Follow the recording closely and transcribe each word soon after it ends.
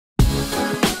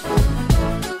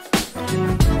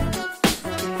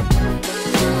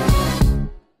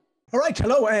Right,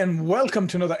 hello and welcome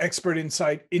to another Expert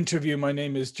Insight interview. My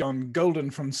name is John Golden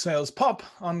from SalesPOP,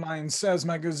 online sales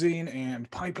magazine,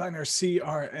 and Pipeliner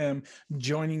CRM,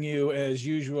 joining you as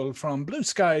usual from blue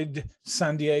skied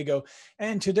San Diego.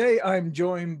 And today I'm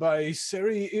joined by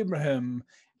Sarry Ibrahim,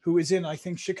 who is in, I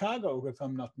think, Chicago, if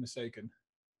I'm not mistaken.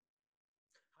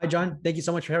 Hi, John. Thank you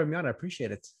so much for having me on. I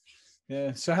appreciate it.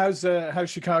 Yeah. So how's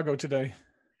Chicago today?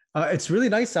 It's really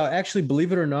nice out. Actually,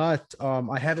 believe it or not,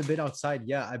 I haven't been outside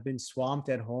yet. I've been swamped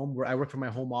at home where I work from my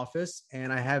home office,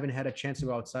 and I haven't had a chance to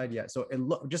go outside yet. So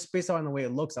just based on the way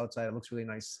it looks outside, it looks really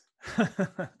nice.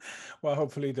 Well,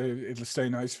 hopefully it'll stay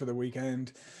nice for the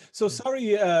weekend. So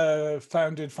Sarry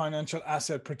founded Financial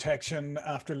Asset Protection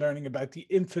after learning about the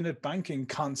infinite banking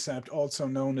concept, also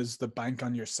known as the bank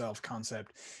on yourself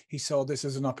concept. He saw this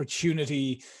as an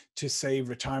opportunity to save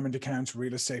retirement accounts,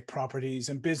 real estate properties,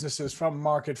 and businesses from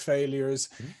market failures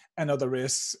and other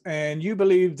risks. And you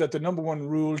believe that the number one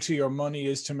rule to your money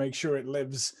is to make sure it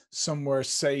lives somewhere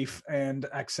safe and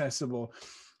accessible.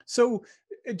 So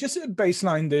just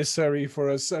baseline this, Sarry, for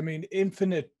us. I mean,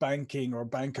 infinite banking or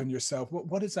bank on yourself,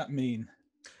 what does that mean?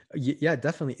 Yeah,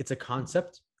 definitely. It's a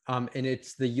concept, and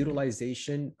it's the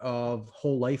utilization of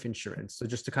whole life insurance. So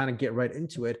just to kind of get right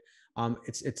into it,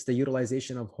 it's the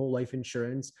utilization of whole life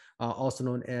insurance, also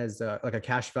known as like a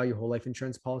cash value whole life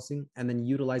insurance policy, and then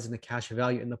utilizing the cash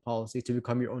value in the policy to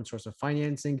become your own source of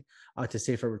financing, to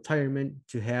save for retirement,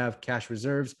 to have cash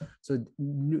reserves. So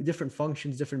different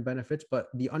functions, different benefits, but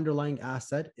the underlying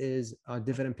asset is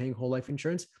dividend paying whole life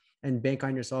insurance. And bank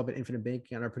on yourself and infinite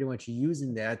banking are pretty much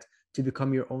using that to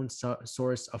become your own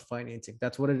source of financing.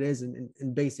 That's what it is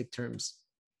in basic terms.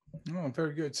 Oh,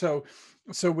 very good. So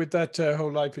with that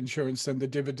whole life insurance, then the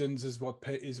dividends is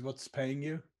what's paying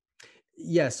you.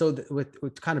 Yeah. So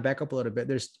with kind of back up a little bit,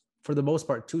 there's for the most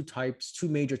part two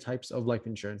major types of life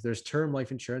insurance. There's term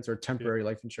life insurance or temporary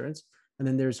life insurance, and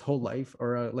then there's whole life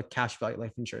or like cash value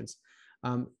life insurance.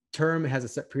 Term has a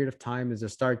set period of time. There's a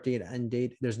start date, end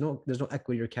date. There's no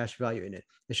equity or cash value in it.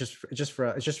 It's just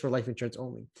for life insurance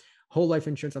only. Whole life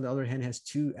insurance, on the other hand, has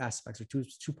two aspects or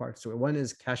two parts to it. One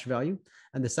is cash value,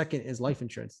 and the second is life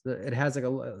insurance. It has like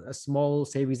a small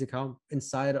savings account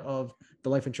inside of the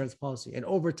life insurance policy, and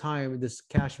over time, this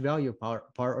cash value part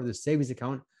or the savings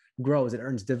account grows. It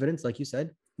earns dividends, like you said,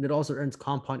 and it also earns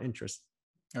compound interest.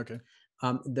 Okay.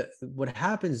 What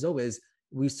happens though is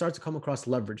we start to come across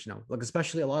leverage now, like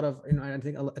especially a lot of, I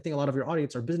think a lot of your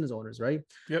audience are business owners, right?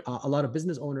 Yep. A lot of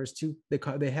business owners too,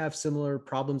 they have similar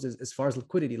problems as far as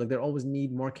liquidity. Like they always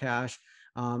need more cash.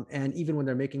 And even when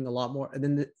they're making a lot more, and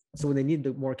then so when they need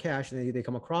more cash and they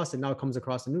come across it, now it comes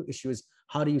across a new issue is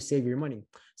how do you save your money?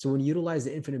 So when you utilize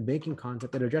the infinite banking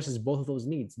concept, it addresses both of those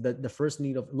needs. The first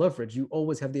need of leverage, you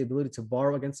always have the ability to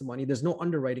borrow against the money. There's no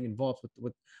underwriting involved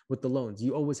with the loans.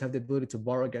 You always have the ability to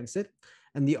borrow against it.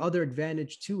 And the other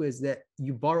advantage too is that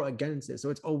you borrow against it. So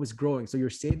it's always growing. So you're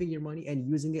saving your money and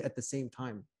using it at the same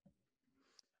time.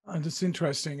 That's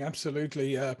interesting.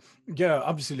 Absolutely. Yeah,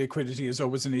 obviously liquidity is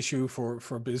always an issue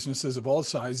for businesses of all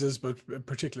sizes, but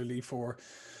particularly for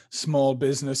small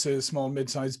businesses, small,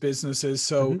 mid-sized businesses.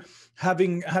 So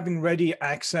having ready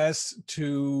access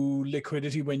to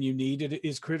liquidity when you need it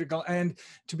is critical. And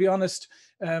to be honest,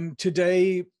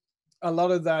 today, a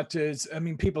lot of that is, I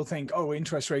mean, people think, oh,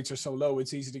 interest rates are so low,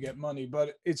 it's easy to get money,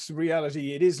 but it's the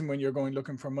reality. It isn't when you're going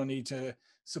looking for money to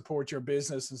support your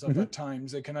business and stuff. At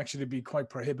times it can actually be quite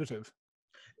prohibitive.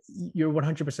 You're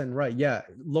 100% right. Yeah.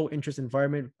 Low interest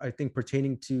environment, I think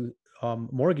pertaining to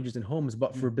mortgages and homes,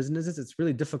 but for businesses, it's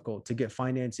really difficult to get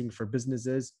financing for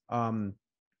businesses,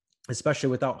 especially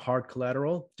without hard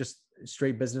collateral. Just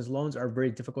straight business loans are very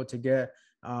difficult to get.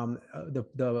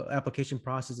 The application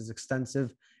process is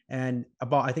extensive, and I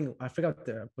forgot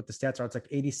what the stats are. It's like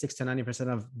 86 to 90%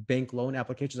 of bank loan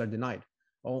applications are denied.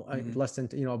 Less than,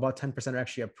 about 10% are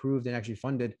actually approved and actually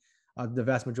funded. The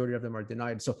vast majority of them are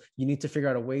denied. So you need to figure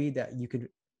out a way that you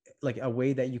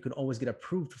can always get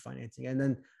approved for financing. And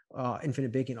then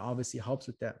infinite banking obviously helps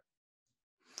with that.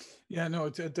 Yeah,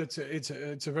 no,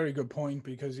 it's a very good point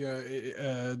because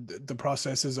the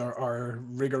processes are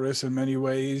rigorous in many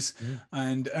ways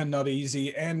and not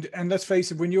easy. And let's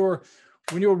face it, when you're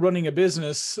running a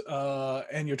business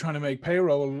and you're trying to make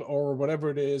payroll or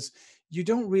whatever it is, you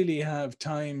don't really have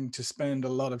time to spend a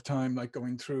lot of time like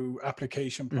going through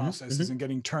application processes and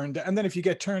getting turned down. And then if you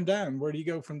get turned down, where do you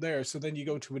go from there? So then you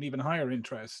go to an even higher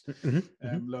interest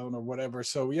loan or whatever.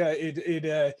 So yeah,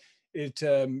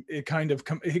 it kind of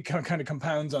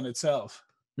compounds on itself.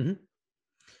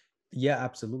 Yeah,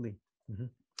 absolutely.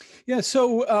 Yeah.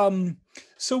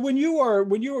 So when you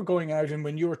are going out and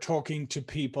when you are talking to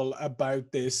people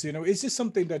about this, is this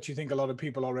something that you think a lot of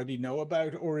people already know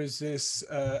about, or is this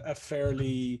a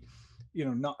fairly,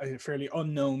 not a fairly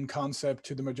unknown concept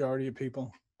to the majority of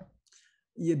people?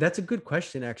 Yeah, that's a good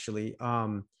question, actually.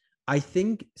 I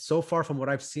think so far from what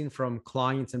I've seen from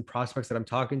clients and prospects that I'm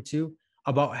talking to,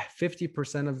 about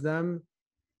 50% of them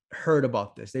heard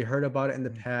about this. They heard about it in the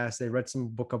Mm. past. They read some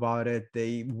book about it.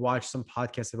 They watched some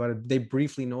podcasts about it. They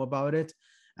briefly know about it.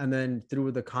 And then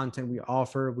through the content we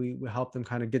offer, we help them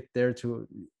kind of get there to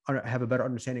have a better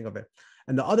understanding of it.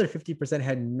 And the other 50%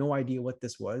 had no idea what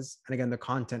this was. And again, the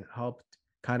content helped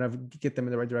kind of get them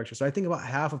in the right direction. So I think about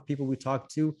half of people we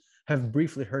talked to have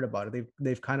briefly heard about it.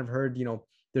 They've kind of heard,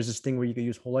 there's this thing where you can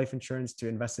use whole life insurance to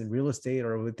invest in real estate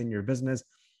or within your business.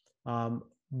 Um,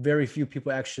 Very few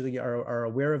people actually are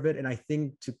aware of it. And I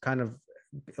think, to kind of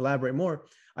elaborate more,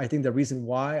 I think the reason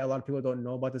why a lot of people don't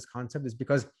know about this concept is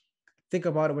because, think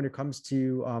about it, when it comes to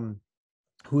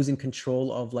who's in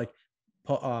control of like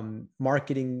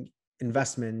marketing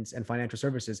investments and financial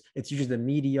services. It's usually the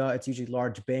media, it's usually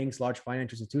large banks, large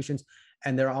financial institutions,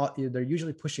 and they're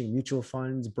usually pushing mutual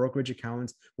funds, brokerage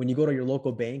accounts. When you go to your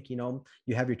local bank, you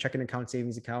have your checking account,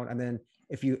 savings account, and then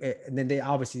and then they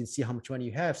obviously see how much money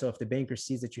you have. So if the banker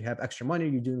sees that you have extra money,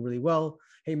 you're doing really well.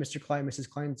 Hey, Mr. Client, Mrs.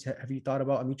 Client, have you thought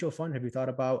about a mutual fund? Have you thought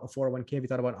about a 401k? Have you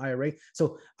thought about an IRA?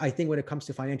 So I think when it comes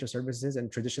to financial services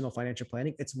and traditional financial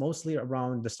planning, it's mostly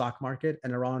around the stock market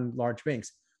and around large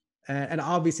banks. And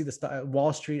obviously the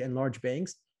Wall Street and large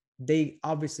banks, they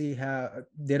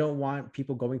don't want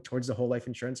people going towards the whole life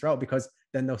insurance route, because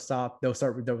then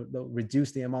they'll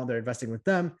reduce the amount they're investing with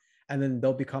them, and then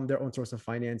they'll become their own source of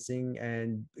financing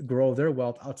and grow their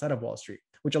wealth outside of Wall Street,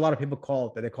 which a lot of people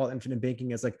they call infinite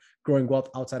banking as like growing wealth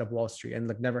outside of Wall Street and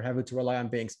like never having to rely on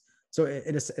banks. So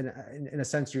it is, in a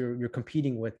sense, you're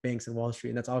competing with banks and Wall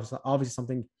Street, and that's obviously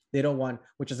something they don't want,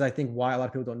 which is, I think, why a lot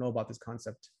of people don't know about this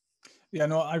concept. Yeah,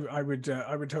 no, I would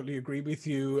totally agree with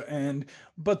you.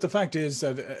 But the fact is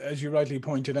that, as you rightly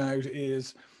pointed out,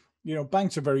 is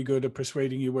banks are very good at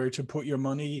persuading you where to put your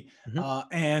money,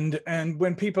 Mhm. and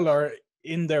when people are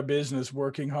in their business,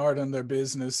 working hard on their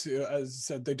business, as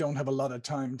I said, they don't have a lot of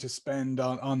time to spend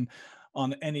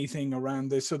on anything around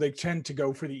this, so they tend to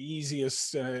go for the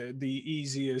easiest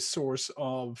source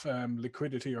of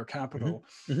liquidity or Mhm. capital,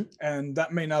 Mhm. and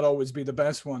that may not always be the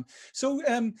best one. So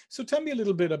tell me a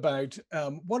little bit about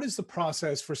what is the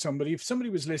process for somebody, if somebody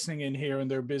was listening in here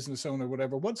and they're a business owner,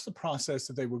 whatever. What's the process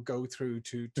that they would go through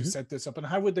to Mhm. set this up, and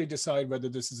how would they decide whether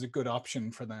this is a good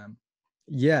option for them?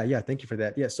 Yeah, yeah. Thank you for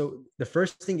that. Yeah. So the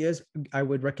first thing is, I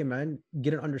would recommend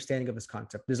get an understanding of this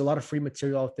concept. There's a lot of free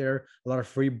material out there, a lot of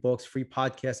free books, free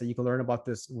podcasts that you can learn about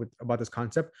this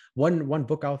concept. One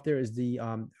book out there is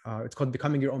it's called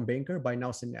Becoming Your Own Banker by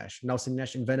Nelson Nash. Nelson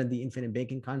Nash invented the infinite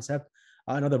banking concept.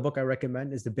 Another book I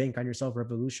recommend is The Bank on Yourself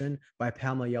Revolution by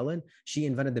Pamela Yellen. She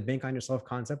invented the bank on yourself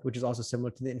concept, which is also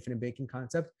similar to the infinite banking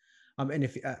concept.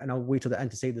 And I'll wait till the end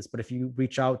to say this, but if you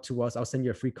reach out to us, I'll send you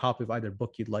a free copy of either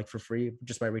book you'd like for free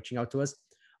just by reaching out to us.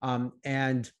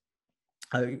 And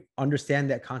understand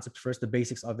that concept first, the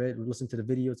basics of it, listen to the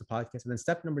videos, the podcast. And then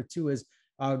step number two is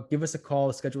give us a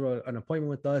call, schedule an appointment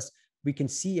with us. We can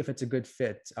see if it's a good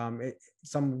fit.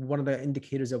 One of the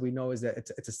indicators that we know is that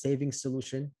it's a savings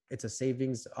solution, it's a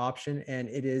savings option, and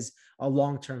it is a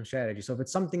long-term strategy. So if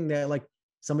it's something that like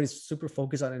somebody's super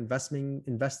focused on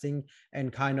investing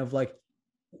and kind of like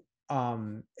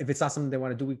if it's not something they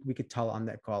want to do, we could tell on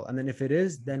that call. And then if it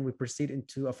is, then we proceed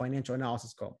into a financial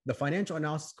analysis call. The financial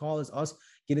analysis call is us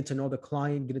getting to know the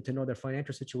client, getting to know their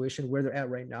financial situation, where they're at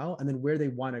right now, and then where they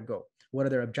want to go. What are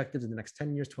their objectives in the next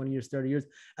 10 years, 20 years, 30 years?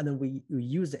 And then we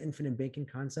use the infinite banking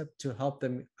concept to help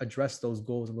them address those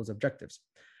goals and those objectives.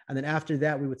 And then after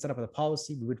that, we would set up a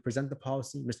policy. We would present the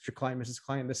policy, Mr. Client, Mrs.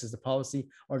 Client, this is the policy,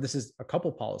 or this is a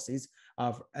couple policies.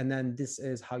 And then this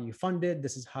is how you fund it.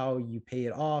 This is how you pay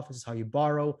it off. This is how you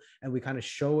borrow. And we kind of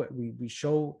show it. We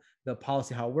show the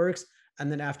policy how it works. And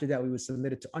then after that, we would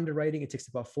submit it to underwriting. It takes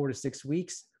about 4 to 6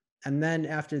 weeks. And then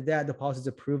after that, the policy is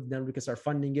approved. Then we can start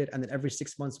funding it. And then every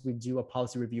 6 months, we do a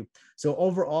policy review. So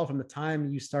overall, from the time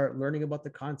you start learning about the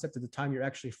concept to the time you're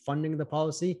actually funding the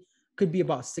policy, could be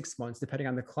about 6 months, depending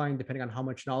on the client, depending on how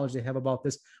much knowledge they have about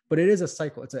this. But it is a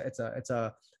cycle. It's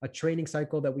a training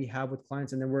cycle that we have with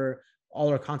clients, and then all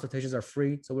our consultations are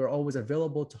free. So we're always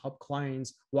available to help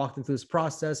clients walk them through this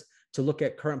process, to look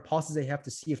at current policies they have,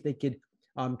 to see if they could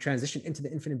transition into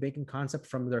the infinite banking concept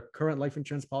from their current life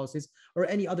insurance policies, or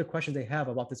any other questions they have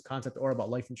about this concept or about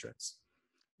life insurance.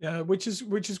 Yeah, which is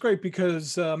great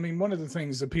because I mean, one of the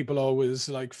things that people always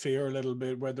like fear a little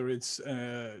bit, whether it's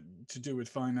to do with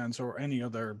finance or any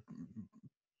other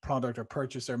product or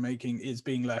purchase they're making, is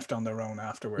being left on their own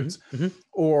afterwards, Mhm, mhm.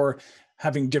 or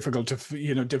having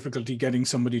difficulty getting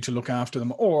somebody to look after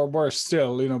them, or worse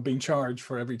still, being charged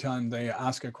for every time they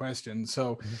ask a question.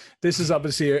 So Mhm. this is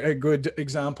obviously a good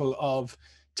example of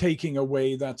taking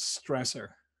away that stressor.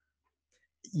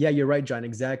 Yeah, you're right, John.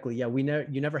 Exactly. Yeah,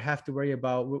 you never have to worry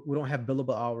about. We don't have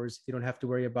billable hours. You don't have to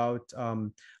worry about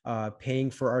paying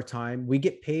for our time. We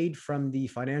get paid from the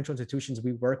financial institutions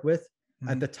we work with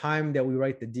at Mhm. the time that we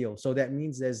write the deal. So that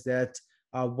means is that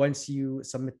once we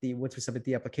submit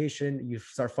the application, you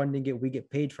start funding it. We get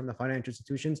paid from the financial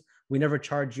institutions. We never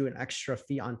charge you an extra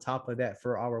fee on top of that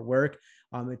for our work.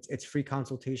 It's free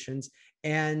consultations,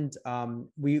 and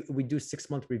we do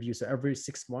 6-month reviews. So every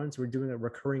 6 months, we're doing a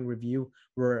recurring review.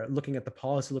 We're looking at the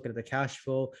policy, looking at the cash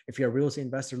flow. If you're a real estate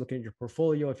investor, looking at your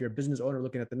portfolio. If you're a business owner,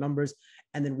 looking at the numbers,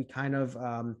 and then we kind of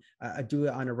do it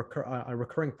on a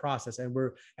recurring process. And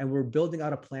we're building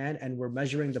out a plan, and we're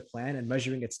measuring the plan and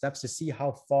measuring its steps to see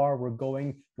how far we're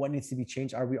going, what needs to be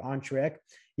changed, are we on track?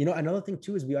 Another thing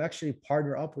too is we actually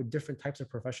partner up with different types of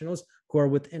professionals who are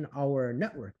within our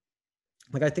network.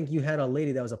 Like I think you had a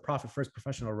lady that was a profit first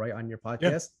professional, right, on your Yeah.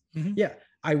 podcast. Mhm. Yeah,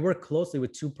 I work closely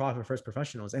with two profit first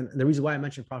professionals, and the reason why I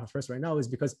mentioned profit first right now is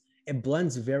because it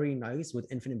blends very nice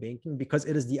with infinite banking because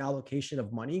it is the allocation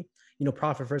of money.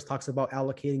 Profit first talks about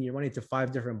allocating your money to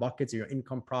 5 different buckets: your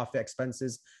income, profit,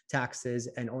 expenses, taxes,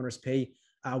 and owner's pay.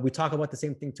 We talk about the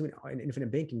same thing too in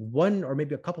infinite banking. One or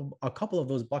maybe a couple of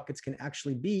those buckets can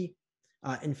actually be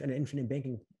infinite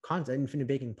banking concept, infinite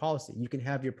banking policy. You can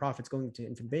have your profits going into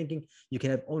infinite banking. You can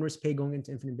have owner's pay going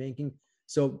into infinite banking.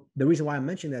 So the reason why I'm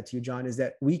mentioning that to you, John, is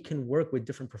that we can work with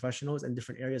different professionals in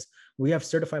different areas. We have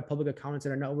certified public accountants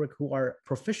in our network who are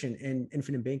proficient in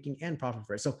infinite banking and profit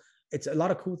first. So it's a lot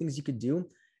of cool things you could do.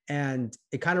 And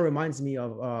it kind of reminds me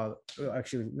of,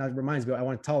 actually, not reminds me, I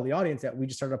want to tell the audience that we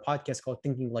just started a podcast called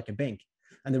Thinking Like a Bank.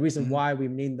 And the reason Mhm. why we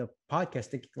named the podcast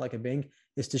Thinking Like a Bank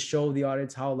is to show the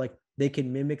audience how like they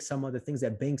can mimic some of the things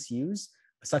that banks use,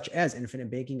 such as infinite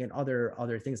banking and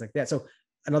other things like that. So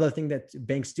another thing that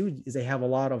banks do is they have a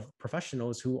lot of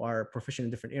professionals who are proficient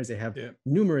in different areas. They have Yeah.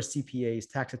 numerous CPAs,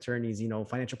 tax attorneys,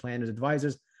 financial planners,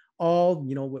 advisors, all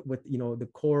with the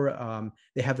core.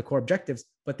 They have the core objectives,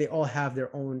 but they all have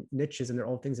their own niches and their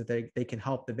own things that they can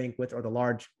help the bank with, or the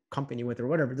large company with, or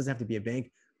whatever. It doesn't have to be a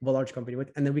bank, but a large company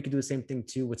with. And then we could do the same thing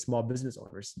too with small business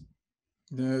owners.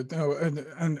 No,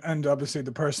 and obviously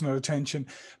the personal attention,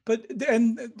 but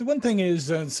and the one thing is,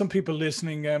 some people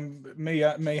listening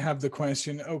may have the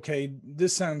question, okay,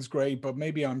 this sounds great, but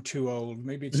maybe I'm too old,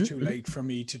 maybe it's Mhm, too mhm. late for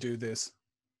me to do this.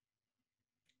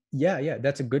 Yeah,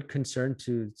 that's a good concern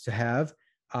to have.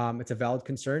 It's a valid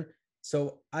concern.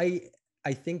 So I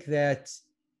think that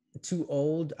too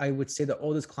old. I would say the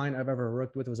oldest client I've ever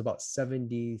worked with was about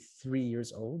 73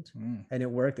 years old, Mm. and it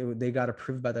worked. They got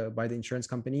approved by the insurance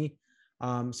company.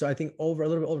 So I think a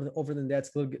little bit over than that, it's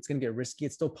going to get risky.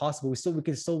 It's still possible. We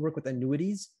can still work with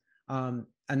annuities, and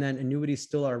then annuities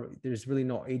still are. There's really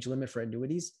no age limit for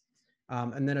annuities.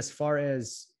 And then as far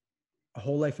as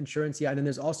whole life insurance, yeah, and then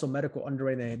there's also medical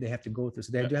underwriting that they have to go through,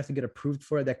 so they Yeah. do have to get approved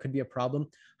for it. That could be a problem.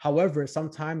 However,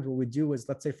 sometimes what we do is,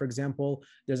 let's say for example,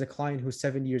 there's a client who's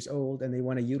 70 years old and they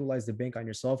want to utilize the bank on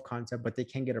yourself concept, but they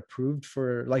can't get approved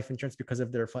for life insurance because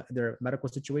of their medical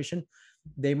situation.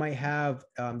 They might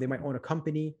own a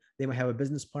company, they might have a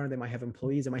business partner, they might have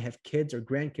employees, they might have kids or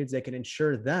grandkids that can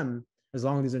insure them, as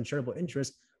long as there's insurable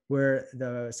interest, where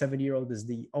the 70-year-old is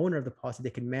the owner of the policy. They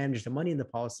can manage the money in the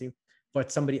policy, but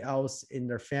somebody else in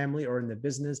their family or in the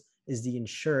business is the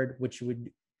insured, which would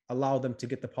allow them to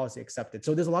get the policy accepted.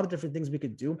 So there's a lot of different things we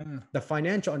could do. Uh, The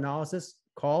financial analysis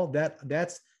call,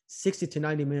 that's 60 to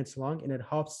 90 minutes long, and it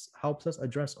helps us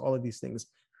address all of these things.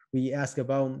 We ask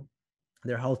about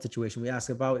their health situation. We ask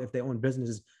about if they own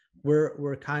businesses.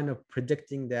 We're kind of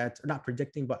predicting that, or not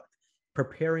predicting, but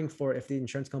preparing for if the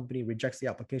insurance company rejects the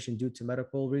application due to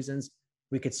medical reasons,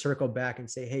 we could circle back and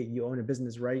say, hey, you own a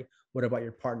business, right? What about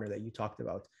your partner that you talked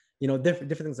about? Different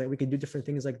things, like we can do different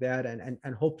things like that,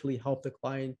 and hopefully help the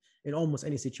client in almost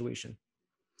any situation.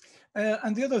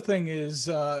 and the other thing is,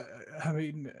 I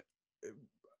mean,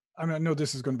 I know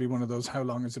this is going to be one of those "how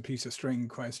long is a piece of string"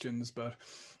 questions, but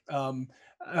um,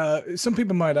 some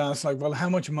people might ask, like, well, how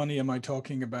much money am I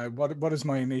talking about? What is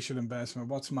my initial investment?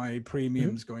 What's my Mhm.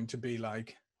 premiums going to be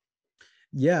like?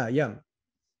 Yeah.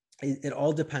 It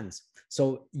all depends.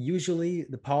 So usually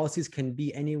the policies can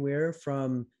be anywhere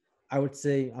from, I would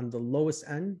say on the lowest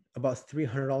end, about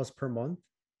 $300 per month,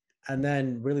 And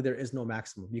then really there is no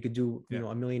maximum. You could do, Yeah.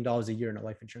 $1 million a year in a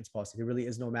life insurance policy. There really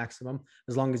is no maximum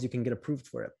as long as you can get approved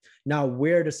for it. Now,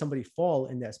 where does somebody fall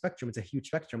in that spectrum? It's a huge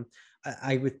spectrum.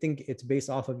 I would think it's based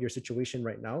off of your situation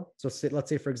right now. So let's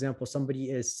say, for example, somebody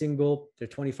is single, they're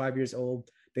 25 years old,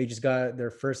 they just got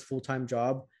their first full-time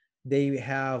job. They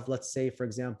have, let's say, for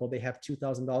example, they have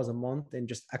 $2,000 a month in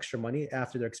just extra money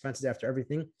after their expenses, after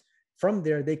everything. From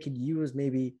there, they could use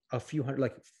maybe a few hundred,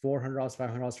 like $400,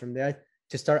 $500 from that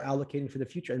to start allocating for the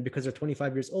future. And because they're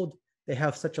 25 years old, they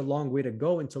have such a long way to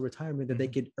go until retirement that they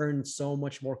could earn so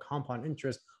much more compound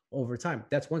interest over time.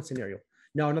 That's one scenario.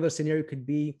 Now, another scenario could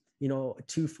be,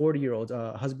 two 40-year-olds,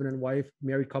 husband and wife,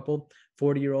 married couple,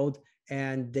 40-year-old,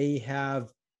 and they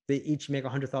each make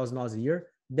 $100,000 a year.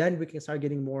 Then we can start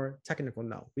getting more technical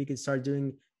now. We can start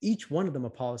doing each one of them a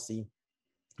policy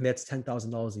that's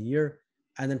 $10,000 a year.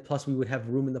 And then plus we would have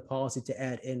room in the policy to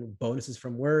add in bonuses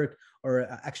from work or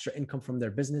extra income from their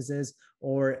businesses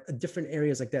or different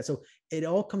areas like that. So it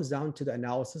all comes down to the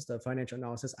analysis, the financial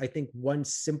analysis. I think one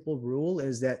simple rule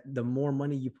is that the more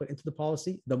money you put into the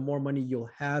policy, the more money you'll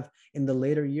have in the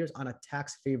later years on a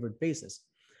tax favored basis.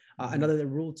 Another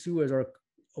rule too is, or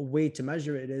a way to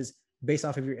measure it is based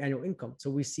off of your annual income. So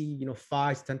we see,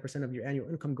 5 to 10% of your annual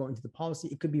income go into the policy.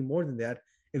 It could be more than that.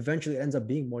 Eventually it ends up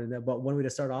being more than that. But one way to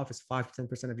start off is 5 to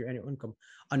 10% of your annual income.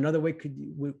 Another way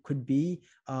could be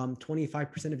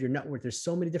 25% of your net worth. There's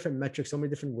so many different metrics, so many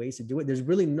different ways to do it. There's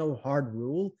really no hard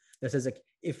rule that says like,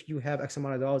 if you have X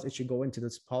amount of dollars, it should go into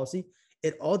this policy.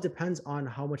 It all depends on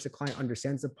how much the client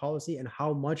understands the policy and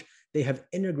how much they have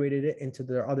integrated it into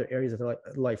their other areas of their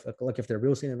life. Like if they're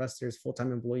real estate investors,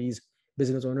 full-time employees,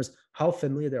 business owners, how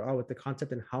familiar they are with the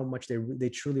concept and how much they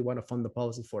truly want to fund the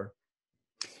policy for.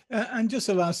 And just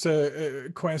a last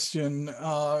question,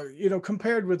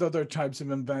 compared with other types of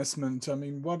investment, I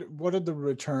mean, what are the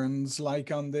returns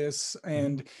like on this?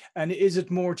 And is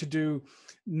it more to do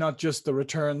not just the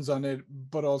returns on it,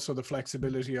 but also the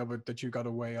flexibility of it that you got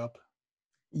to weigh up?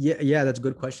 Yeah, that's a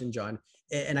good question, John.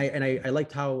 And I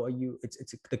liked how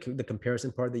it's the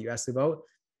comparison part that you asked about.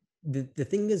 The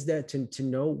thing is that to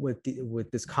know with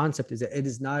this concept is that it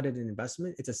is not an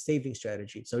investment, it's a saving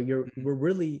strategy. So we're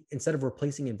really, instead of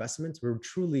replacing investments, we're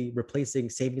truly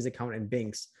replacing savings account and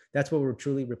banks. That's what we're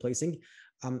truly replacing.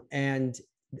 And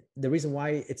the reason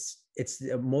why it's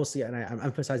mostly, and I'm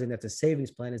emphasizing that the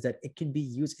savings plan, is that it can be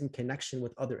used in connection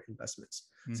with other investments.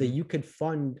 So you could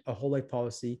fund a whole life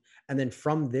policy and then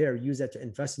from there use that to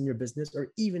invest in your business or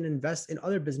even invest in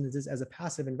other businesses as a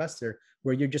passive investor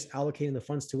where you're just allocating the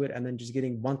funds to it and then just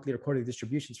getting monthly or quarterly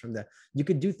distributions from that. You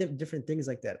could do different things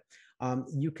like that.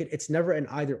 It's never an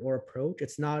either or approach.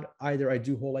 It's not either I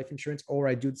do whole life insurance or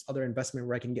I do this other investment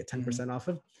where I can get 10% off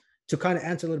of. To kind of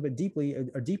answer a little bit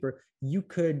deeper, you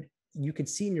could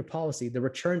see in your policy, the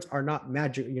returns are not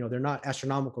magic, they're not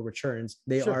astronomical returns.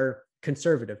 They are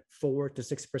conservative, 4 to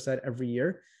 6% every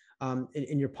year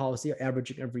in your policy,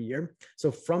 averaging every year.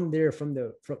 So from there, from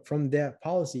that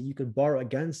policy, you could borrow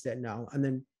against that now and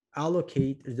then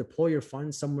allocate or deploy your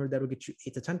funds somewhere that will get you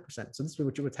 8 to 10%. So this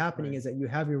is what's happening is that you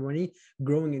have your money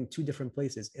growing in two different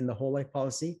places: in the whole life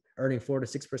policy, earning 4 to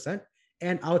 6%,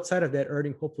 and outside of that,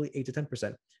 earning hopefully 8 to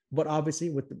 10%. But obviously,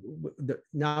 with the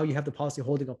now you have the policy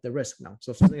holding up the risk now.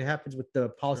 So if something happens with the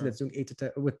policy that's doing 8 to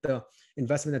 10, with the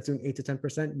investment that's doing 8 to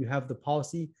 10%, you have the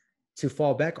policy to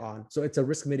fall back on. So it's a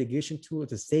risk mitigation tool,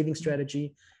 it's a saving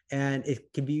strategy, and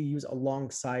it can be used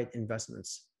alongside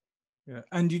investments. Yeah,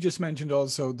 and you just mentioned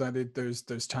also that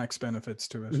there's tax benefits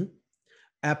to it.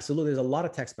 Absolutely. There's a lot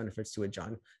of tax benefits to it,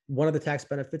 John. One of the tax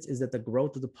benefits is that the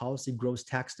growth of the policy grows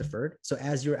tax deferred. So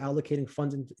as you're allocating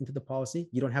funds into the policy,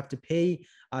 you don't have to pay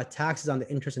taxes on the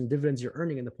interest and dividends you're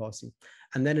earning in the policy.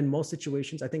 And then in most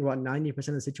situations, I think about 90%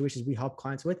 of the situations we help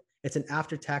clients with, it's an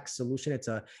after-tax solution.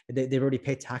 They've already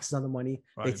paid taxes on the money.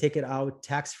 They take it out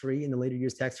tax-free in the later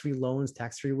years, tax-free loans,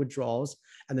 tax-free withdrawals.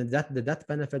 And then the death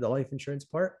benefit, the life insurance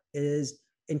part, is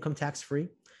income tax-free.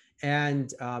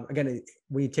 And again,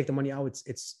 when you take the money out,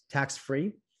 it's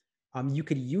tax-free. You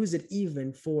could use it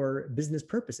even for business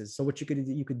purposes. So what you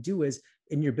could do is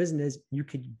in your business, you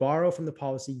could borrow from the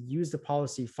policy, use the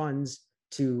policy funds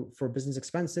for business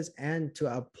expenses and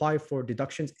to apply for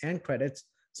deductions and credits.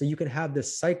 So you can have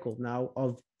this cycle now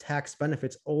of tax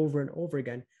benefits over and over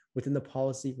again within the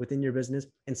policy, within your business.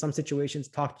 In some situations,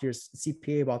 talk to your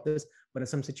CPA about this, but in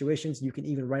some situations, you can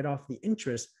even write off the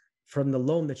interest from the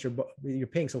loan that you're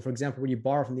paying. So for example, when you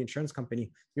borrow from the insurance company,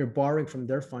 you're borrowing from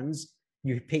their funds,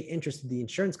 you pay interest to the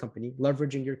insurance company,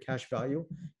 leveraging your cash value.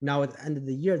 Now at the end of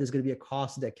the year, there's going to be a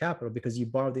cost to that capital because you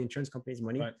borrowed the insurance company's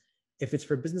money. If it's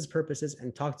for business purposes,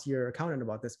 and talk to your accountant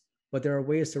about this, but there are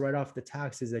ways to write off the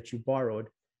taxes that you borrowed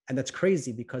And that's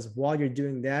crazy because while you're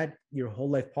doing that, your whole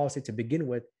life policy to begin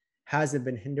with hasn't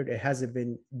been hindered. It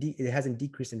hasn't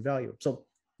decreased in value. So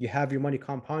you have your money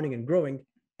compounding and growing,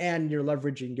 and you're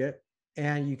leveraging it,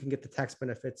 and you can get the tax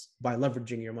benefits by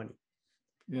leveraging your money.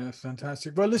 Yes,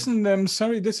 fantastic. Well, listen,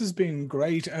 Sarry, this has been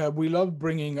great. We love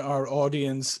bringing our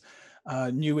audience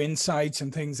new insights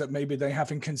and things that maybe they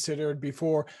haven't considered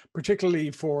before,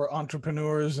 particularly for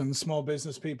entrepreneurs and small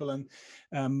business people, and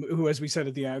who, as we said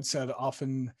at the outset,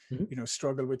 often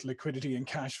struggle with liquidity and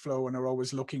cash flow and are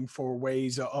always looking for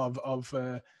ways of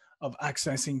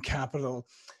accessing capital.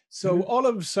 So all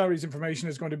of Sarry's information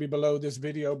is going to be below this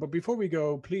video. But before we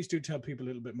go, please do tell people a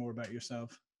little bit more about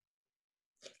yourself.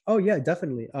 Oh yeah,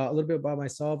 definitely. A little bit about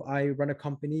myself. I run a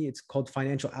company. It's called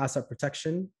Financial Asset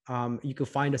Protection. You can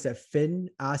find us at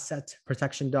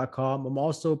finassetprotection.com. I'm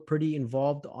also pretty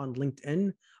involved on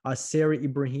LinkedIn, Sarry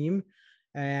Ibrahim.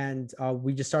 And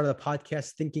we just started a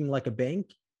podcast, Thinking Like a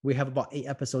Bank. We have about 8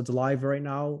 episodes live right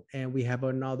now. And we have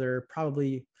another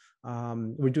probably,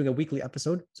 we're doing a weekly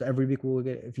episode. So every week we'll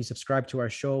get, if you subscribe to our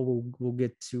show, we'll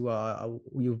get to,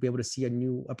 you'll be able to see a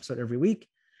new episode every week.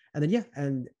 And then, yeah,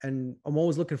 and I'm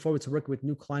always looking forward to working with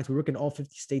new clients. We work in all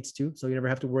 50 states too. So you never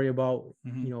have to worry about,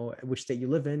 which state you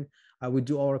live in. We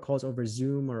do all our calls over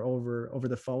Zoom or over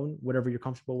the phone, whatever you're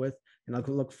comfortable with. And I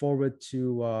look forward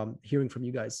to hearing from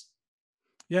you guys.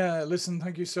 Yeah, listen,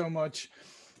 thank you so much.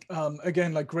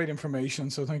 Again, like great information.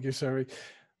 So thank you, Sarry.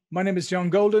 My name is John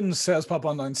Golden, SalesPOP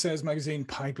Online Sales Magazine,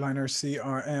 Pipeliner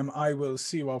CRM. I will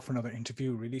see you all for another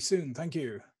interview really soon. Thank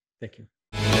you. Thank you.